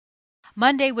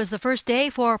Monday was the first day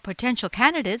for potential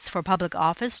candidates for public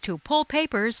office to pull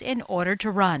papers in order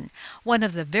to run. One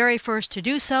of the very first to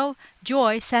do so,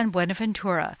 Joy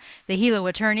SanBuenaventura. The Hilo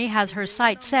attorney has her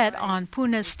sights set on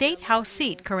Puna's State House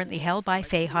seat currently held by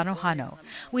Faye Hanohano.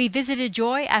 We visited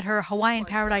Joy at her Hawaiian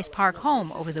Paradise Park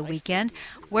home over the weekend,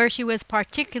 where she was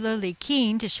particularly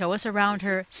keen to show us around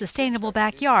her sustainable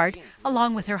backyard,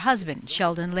 along with her husband,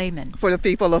 Sheldon Lehman. For the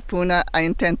people of Puna, I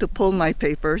intend to pull my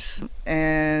papers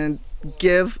and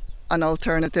give an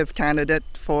alternative candidate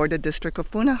for the District of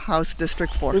Puna, House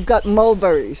District 4. We've got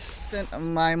mulberries.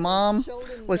 My mom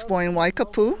was born in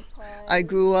Waikapu. I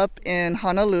grew up in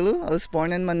Honolulu. I was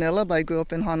born in Manila, but I grew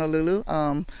up in Honolulu.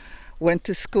 Went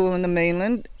to school in the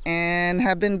mainland and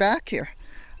have been back here.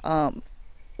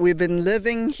 We've been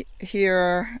living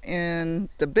here in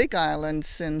the Big Island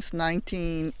since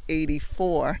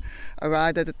 1984,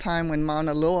 arrived at the time when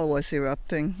Mauna Loa was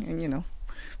erupting, and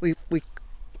we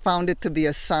found it to be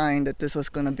a sign that this was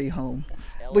going to be home.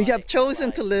 We have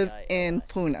chosen to live in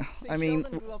Puna. I mean,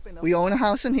 we own a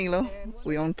house in Hilo,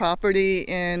 we own property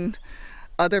in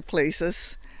other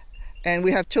places, and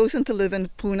we have chosen to live in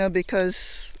Puna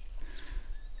because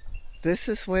this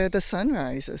is where the sun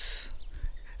rises.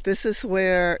 This is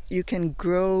where you can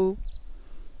grow,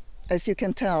 as you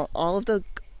can tell, all of the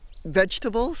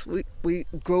vegetables. We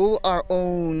grow our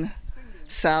own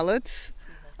salads.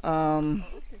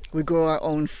 We grow our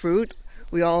own fruit.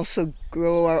 We also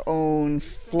grow our own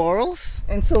florals.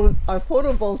 And so our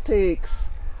photovoltaics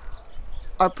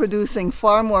are producing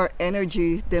far more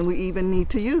energy than we even need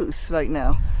to use right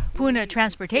now. Puna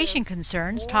transportation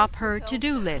concerns top her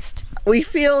to-do list. I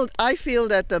feel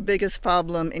that the biggest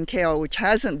problem in KL, which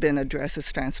hasn't been addressed,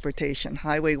 is transportation.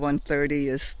 Highway 130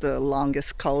 is the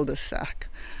longest cul-de-sac.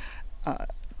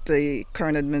 The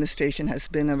current administration has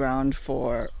been around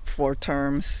for 4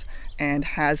 terms and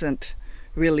hasn't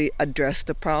really addressed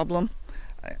the problem.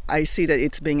 I see that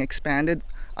it's being expanded.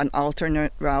 An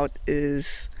alternate route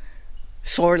is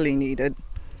sorely needed.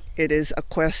 It is a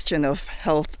question of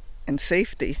health and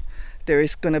safety. There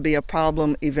is going to be a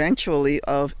problem eventually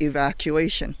of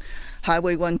evacuation.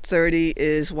 Highway 130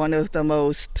 is one of the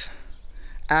most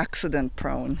accident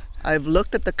prone. I've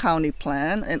looked at the county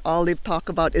plan, and all they've talked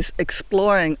about is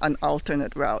exploring an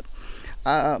alternate route.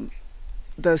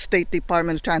 The State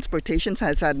Department of Transportation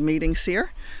has had meetings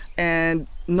here, and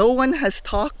no one has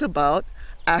talked about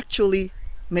actually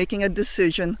making a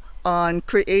decision on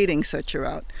creating such a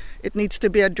route. It needs to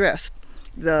be addressed.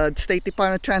 The State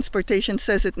Department of Transportation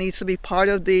says it needs to be part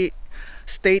of the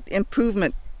state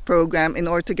improvement program in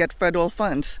order to get federal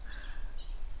funds.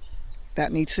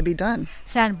 That needs to be done.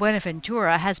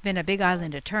 SanBuenaventura has been a Big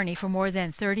Island attorney for more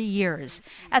than 30 years.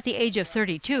 At the age of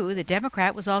 32, the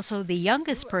Democrat was also the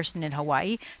youngest person in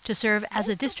Hawaii to serve as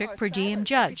a district per diem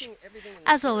judge.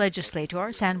 As a legislator,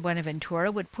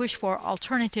 SanBuenaventura would push for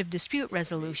alternative dispute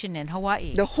resolution in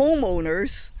Hawaii. The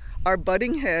homeowners are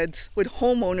butting heads with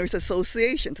homeowners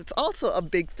associations. It's also a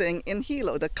big thing in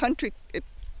Hilo. The country, it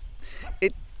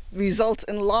results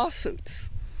in lawsuits.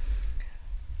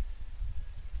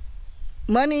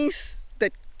 Monies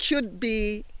that should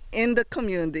be in the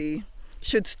community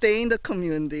should stay in the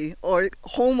community, or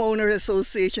homeowner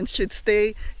associations should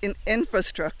stay in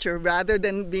infrastructure rather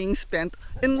than being spent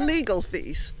in legal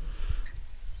fees.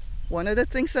 One of the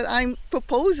things that I'm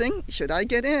proposing, should I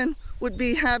get in, would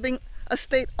be having a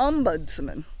state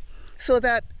ombudsman, so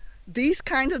that these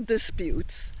kinds of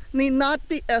disputes need not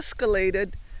be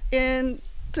escalated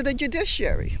into the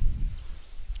judiciary.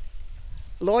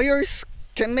 Lawyers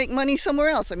can make money somewhere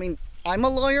else. I mean, I'm a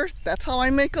lawyer, that's how I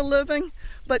make a living,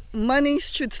 but money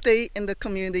should stay in the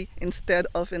community instead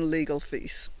of in legal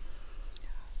fees.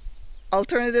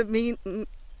 Alternative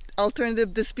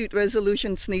dispute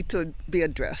resolutions need to be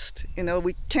addressed.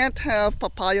 We can't have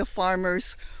papaya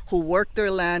farmers who work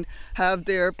their land have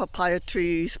their papaya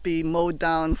trees be mowed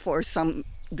down for some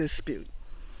dispute.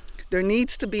 There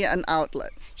needs to be an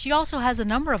outlet. She also has a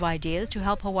number of ideas to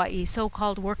help Hawaii's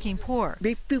so-called working poor.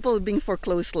 People are being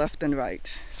foreclosed left and right.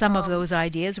 Some of those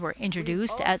ideas were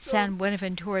introduced at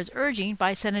SanBuenaventura's urging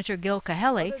by Senator Gil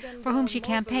Kahele, for whom she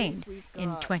campaigned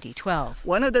in 2012.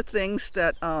 One of the things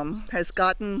that has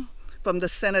gotten from the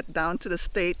Senate down to the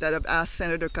state that I've asked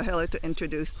Senator Kahele to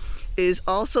introduce is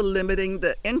also limiting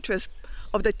the interest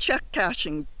of the check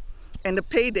cashing and the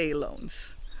payday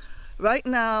loans. Right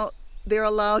now, they're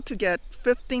allowed to get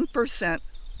 15%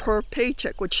 per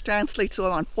paycheck, which translates to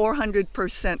around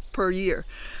 400% per year.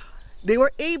 They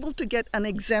were able to get an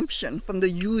exemption from the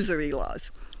usury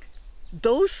laws.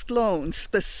 Those loans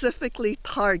specifically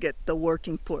target the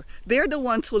working poor. They're the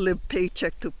ones who live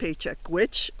paycheck to paycheck,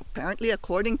 which apparently,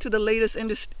 according to the latest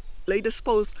latest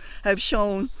polls have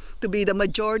shown to be the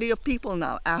majority of people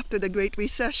now after the Great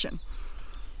Recession.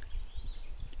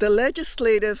 The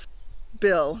legislative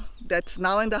bill that's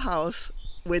now in the House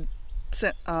with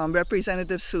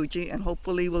Representative Suji, and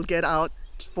hopefully will get out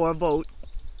for a vote,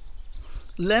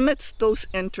 limits those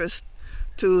interests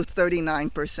to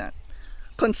 39%.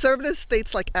 Conservative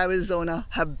states like Arizona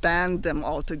have banned them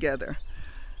altogether.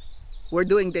 We're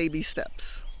doing baby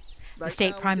steps. The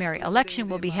state primary election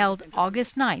will be held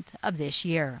August 9th of this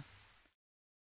year.